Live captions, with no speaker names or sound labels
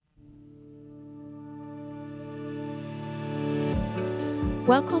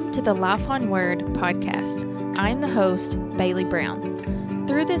Welcome to the Life on Word podcast. I'm the host, Bailey Brown.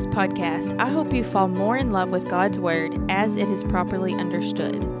 Through this podcast, I hope you fall more in love with God's Word as it is properly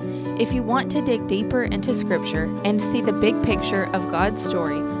understood. If you want to dig deeper into Scripture and see the big picture of God's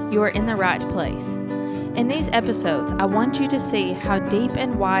story, you are in the right place. In these episodes, I want you to see how deep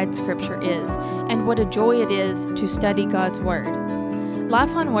and wide Scripture is and what a joy it is to study God's Word.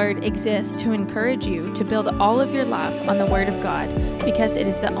 Life on Word exists to encourage you to build all of your life on the Word of God because it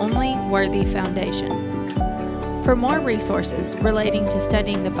is the only worthy foundation. For more resources relating to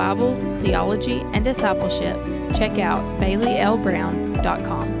studying the Bible, theology, and discipleship, check out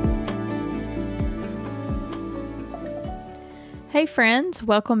BaileyLBrown.com. Hey friends,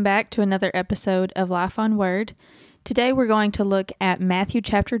 welcome back to another episode of Life on Word. Today we're going to look at Matthew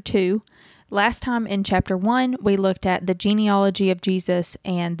chapter 2. Last time in chapter 1, we looked at the genealogy of Jesus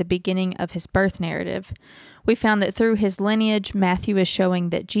and the beginning of his birth narrative. We found that through his lineage, Matthew is showing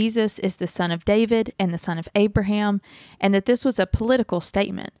that Jesus is the son of David and the son of Abraham, and that this was a political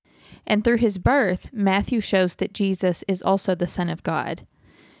statement. And through his birth, Matthew shows that Jesus is also the Son of God.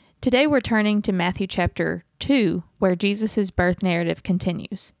 Today we're turning to Matthew chapter 2, where Jesus' birth narrative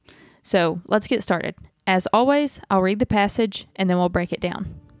continues. So let's get started. As always, I'll read the passage and then we'll break it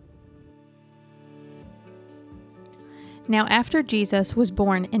down. Now after Jesus was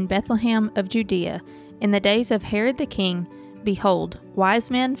born in Bethlehem of Judea, in the days of Herod the king, behold, wise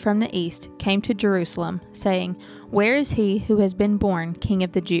men from the east came to Jerusalem, saying, Where is he who has been born King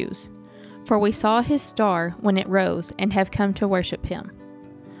of the Jews? For we saw his star when it rose, and have come to worship him.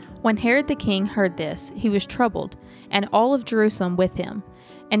 When Herod the king heard this, he was troubled, and all of Jerusalem with him.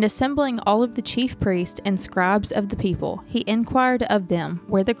 And assembling all of the chief priests and scribes of the people, he inquired of them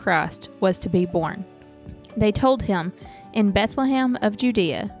where the Christ was to be born. They told him, In Bethlehem of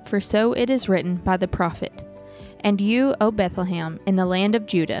Judea, for so it is written by the prophet. And you, O Bethlehem, in the land of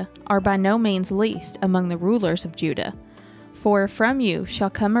Judah, are by no means least among the rulers of Judah. For from you shall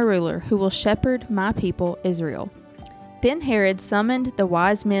come a ruler who will shepherd my people Israel. Then Herod summoned the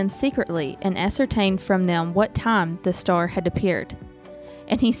wise men secretly and ascertained from them what time the star had appeared.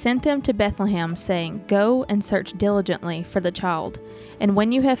 And he sent them to Bethlehem, saying, Go and search diligently for the child, and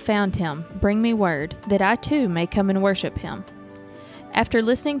when you have found him, bring me word, that I too may come and worship him. After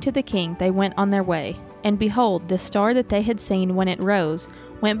listening to the king, they went on their way, and behold, the star that they had seen when it rose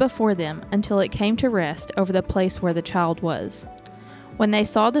went before them until it came to rest over the place where the child was. When they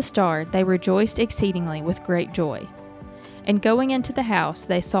saw the star, they rejoiced exceedingly with great joy. And going into the house,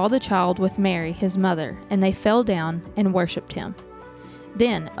 they saw the child with Mary his mother, and they fell down and worshipped him.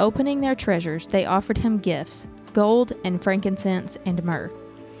 Then, opening their treasures, they offered him gifts, gold and frankincense and myrrh.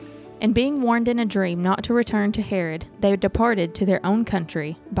 And being warned in a dream not to return to Herod, they departed to their own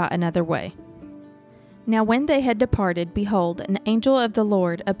country by another way. Now when they had departed, behold, an angel of the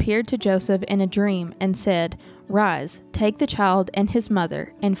Lord appeared to Joseph in a dream, and said, Rise, take the child and his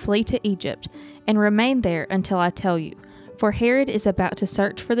mother, and flee to Egypt, and remain there until I tell you, for Herod is about to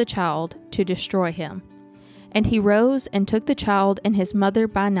search for the child to destroy him. And he rose and took the child and his mother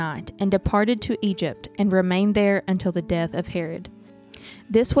by night, and departed to Egypt, and remained there until the death of Herod.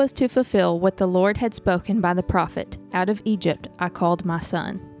 This was to fulfill what the Lord had spoken by the prophet, Out of Egypt I called my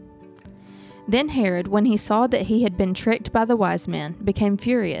son. Then Herod, when he saw that he had been tricked by the wise men, became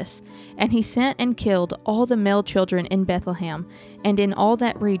furious, and he sent and killed all the male children in Bethlehem, and in all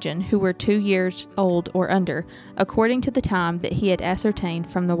that region who were 2 years old or under, according to the time that he had ascertained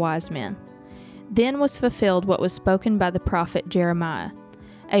from the wise men. Then was fulfilled what was spoken by the prophet Jeremiah.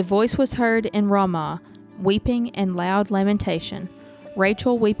 A voice was heard in Ramah, weeping and loud lamentation,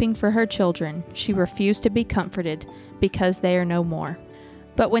 Rachel weeping for her children. She refused to be comforted, because they are no more.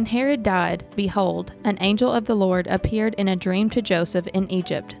 But when Herod died, behold, an angel of the Lord appeared in a dream to Joseph in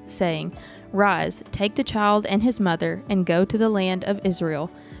Egypt, saying, Rise, take the child and his mother, and go to the land of Israel,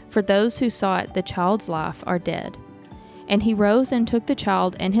 for those who sought the child's life are dead. And he rose and took the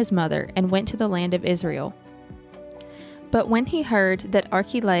child and his mother, and went to the land of Israel. But when he heard that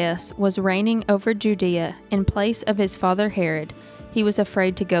Archelaus was reigning over Judea in place of his father Herod, he was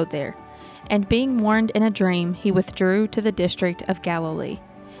afraid to go there. And being warned in a dream, he withdrew to the district of Galilee.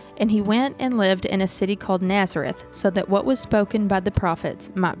 And he went and lived in a city called Nazareth, so that what was spoken by the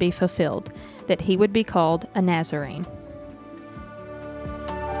prophets might be fulfilled, that he would be called a Nazarene.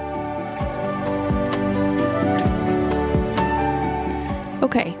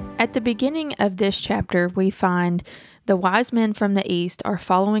 Okay, at the beginning of this chapter, we find the wise men from the east are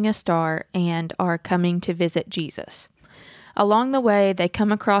following a star and are coming to visit Jesus. Along the way, they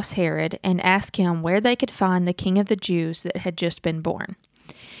come across Herod and ask him where they could find the King of the Jews that had just been born.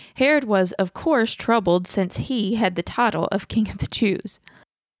 Herod was, of course, troubled since he had the title of King of the Jews.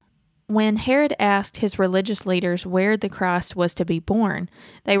 When Herod asked his religious leaders where the Christ was to be born,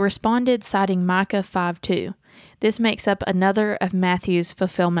 they responded citing Micah 5:2. This makes up another of Matthew's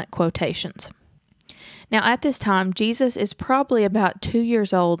fulfillment quotations. Now, at this time, Jesus is probably about 2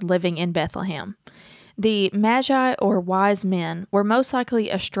 years old living in Bethlehem. The Magi, or wise men, were most likely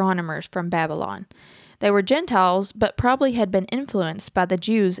astronomers from Babylon. They were Gentiles, but probably had been influenced by the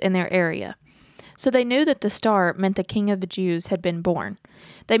Jews in their area. So they knew that the star meant the King of the Jews had been born.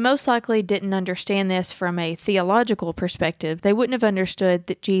 They most likely didn't understand this from a theological perspective. They wouldn't have understood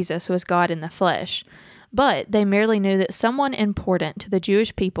that Jesus was God in the flesh, but they merely knew that someone important to the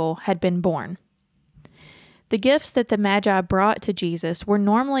Jewish people had been born. The gifts that the Magi brought to Jesus were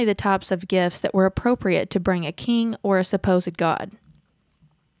normally the types of gifts that were appropriate to bring a king or a supposed god.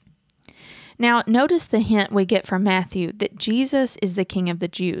 Now, notice the hint we get from Matthew that Jesus is the King of the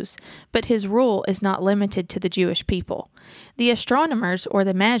Jews, but his rule is not limited to the Jewish people. The astronomers, or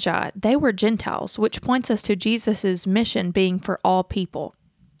the Magi, they were Gentiles, which points us to Jesus' mission being for all people.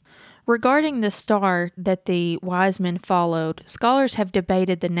 Regarding the star that the wise men followed, scholars have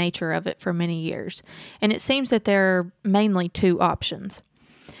debated the nature of it for many years, and it seems that there are mainly two options.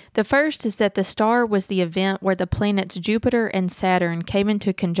 The first is that the star was the event where the planets Jupiter and Saturn came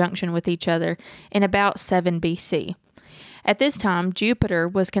into conjunction with each other in about 7 BC. At this time, Jupiter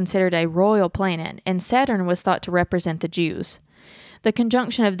was considered a royal planet, and Saturn was thought to represent the Jews. The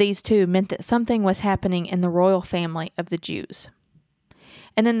conjunction of these two meant that something was happening in the royal family of the Jews.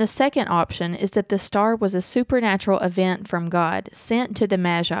 And then the second option is that the star was a supernatural event from God sent to the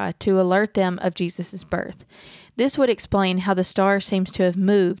Magi to alert them of Jesus' birth. This would explain how the star seems to have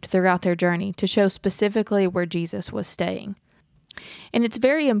moved throughout their journey to show specifically where Jesus was staying. And it's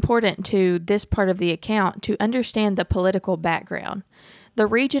very important to this part of the account to understand the political background. The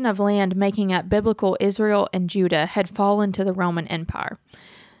region of land making up biblical Israel and Judah had fallen to the Roman Empire.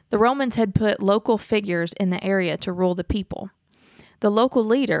 The Romans had put local figures in the area to rule the people. The local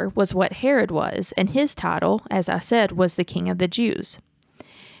leader was what Herod was, and his title, as I said, was the King of the Jews.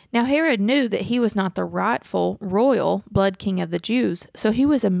 Now Herod knew that he was not the rightful royal blood king of the Jews, so he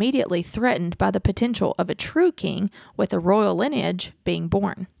was immediately threatened by the potential of a true king with a royal lineage being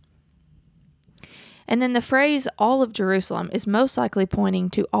born. And then the phrase, all of Jerusalem, is most likely pointing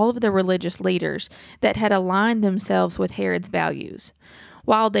to all of the religious leaders that had aligned themselves with Herod's values.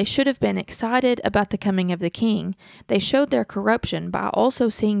 While they should have been excited about the coming of the king, they showed their corruption by also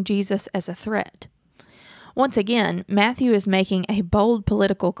seeing Jesus as a threat. Once again, Matthew is making a bold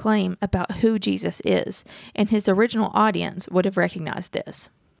political claim about who Jesus is, and his original audience would have recognized this.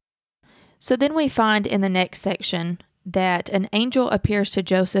 So then we find in the next section that an angel appears to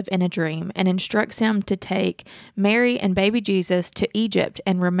Joseph in a dream and instructs him to take Mary and baby Jesus to Egypt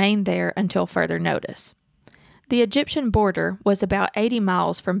and remain there until further notice. The Egyptian border was about 80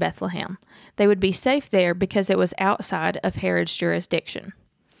 miles from Bethlehem. They would be safe there because it was outside of Herod's jurisdiction.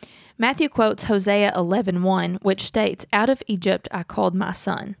 Matthew quotes Hosea 11:1, which states, "Out of Egypt I called my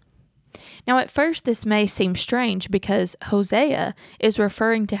son." Now at first this may seem strange because Hosea is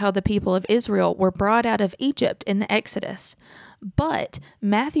referring to how the people of Israel were brought out of Egypt in the Exodus. But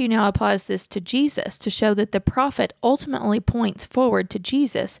Matthew now applies this to Jesus to show that the prophet ultimately points forward to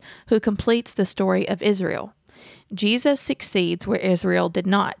Jesus, who completes the story of Israel. Jesus succeeds where Israel did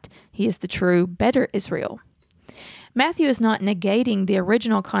not. He is the true, better Israel. Matthew is not negating the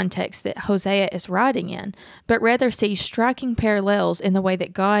original context that Hosea is writing in, but rather sees striking parallels in the way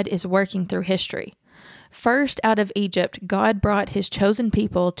that God is working through history. First, out of Egypt, God brought his chosen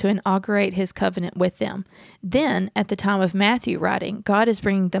people to inaugurate his covenant with them. Then, at the time of Matthew writing, God is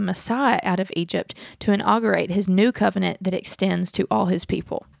bringing the Messiah out of Egypt to inaugurate his new covenant that extends to all his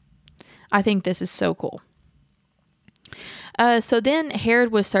people. I think this is so cool. So then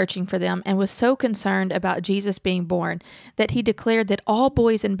Herod was searching for them and was so concerned about Jesus being born that he declared that all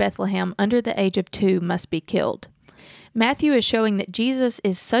boys in Bethlehem under the age of 2 must be killed. Matthew is showing that Jesus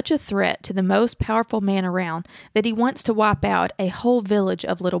is such a threat to the most powerful man around that he wants to wipe out a whole village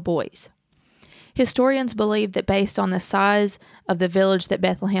of little boys. Historians believe that based on the size of the village that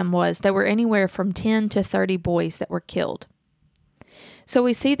Bethlehem was, there were anywhere from 10 to 30 boys that were killed. So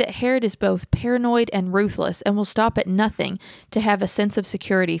we see that Herod is both paranoid and ruthless and will stop at nothing to have a sense of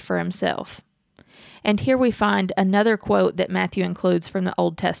security for himself. And here we find another quote that Matthew includes from the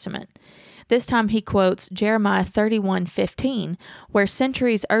Old Testament. This time he quotes Jeremiah 31:15, where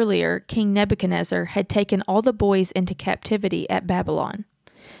centuries earlier King Nebuchadnezzar had taken all the boys into captivity at Babylon.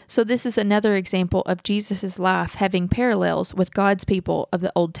 So this is another example of Jesus' life having parallels with God's people of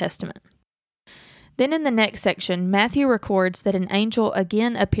the Old Testament. Then in the next section, Matthew records that an angel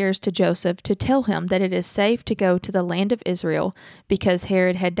again appears to Joseph to tell him that it is safe to go to the land of Israel because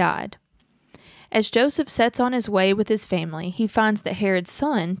Herod had died. As Joseph sets on his way with his family, he finds that Herod's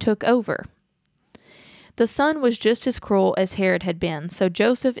son took over. The son was just as cruel as Herod had been, so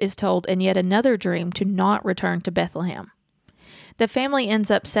Joseph is told in yet another dream to not return to Bethlehem. The family ends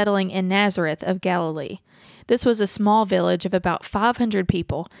up settling in Nazareth of Galilee. This was a small village of about 500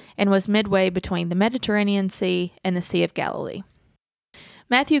 people and was midway between the Mediterranean Sea and the Sea of Galilee.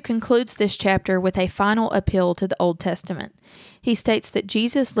 Matthew concludes this chapter with a final appeal to the Old Testament. He states that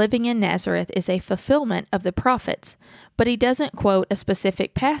Jesus living in Nazareth is a fulfillment of the prophets, but he doesn't quote a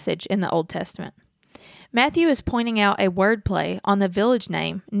specific passage in the Old Testament. Matthew is pointing out a wordplay on the village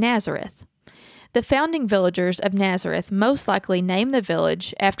name Nazareth. The founding villagers of Nazareth most likely named the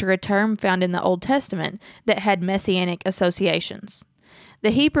village after a term found in the Old Testament that had messianic associations.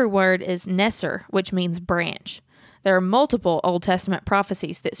 The Hebrew word is nesser, which means branch. There are multiple Old Testament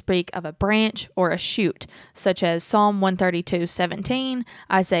prophecies that speak of a branch or a shoot, such as Psalm 132:17,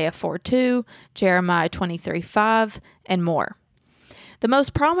 Isaiah 4:2, Jeremiah 23:5, and more. The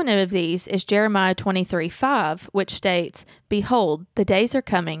most prominent of these is Jeremiah 23:5, which states, "Behold, the days are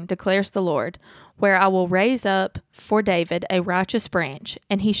coming, declares the Lord, where I will raise up for David a righteous branch,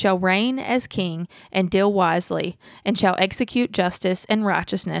 and he shall reign as king and deal wisely, and shall execute justice and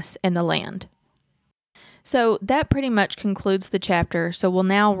righteousness in the land." So that pretty much concludes the chapter, so we'll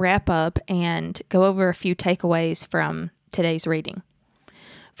now wrap up and go over a few takeaways from today's reading.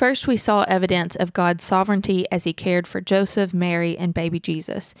 First, we saw evidence of God's sovereignty as he cared for Joseph, Mary, and baby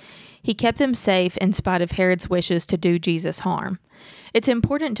Jesus. He kept them safe in spite of Herod's wishes to do Jesus harm. It's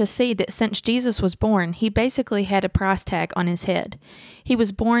important to see that since Jesus was born, he basically had a price tag on his head. He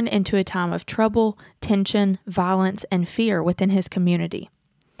was born into a time of trouble, tension, violence, and fear within his community.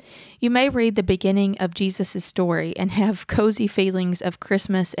 You may read the beginning of Jesus' story and have cozy feelings of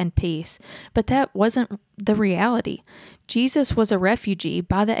Christmas and peace, but that wasn't the reality. Jesus was a refugee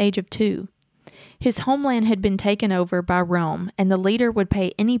by the age of 2. His homeland had been taken over by Rome, and the leader would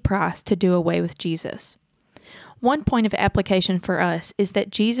pay any price to do away with Jesus. One point of application for us is that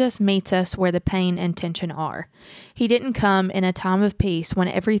Jesus meets us where the pain and tension are. He didn't come in a time of peace when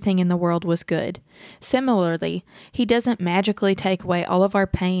everything in the world was good. Similarly, he doesn't magically take away all of our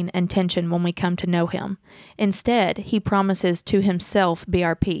pain and tension when we come to know him. Instead, he promises to himself be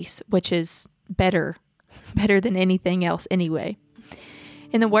our peace, which is better than anything else anyway.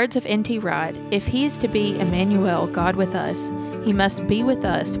 In the words of N.T. Wright, if he is to be Emmanuel, God with us, he must be with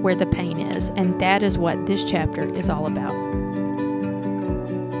us where the pain is, and that is what this chapter is all about.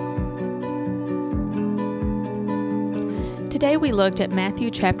 Today we looked at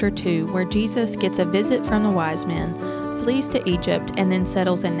Matthew chapter 2, where Jesus gets a visit from the wise men, flees to Egypt, and then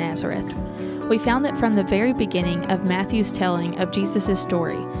settles in Nazareth. We found that from the very beginning of Matthew's telling of Jesus'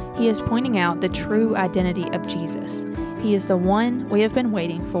 story, he is pointing out the true identity of Jesus. He is the one we have been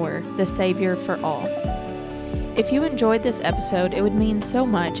waiting for, the Savior for all. If you enjoyed this episode, it would mean so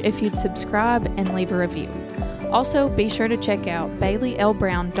much if you'd subscribe and leave a review. Also, be sure to check out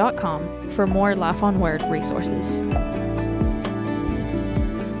BaileyLBrown.com for more Life on Word resources.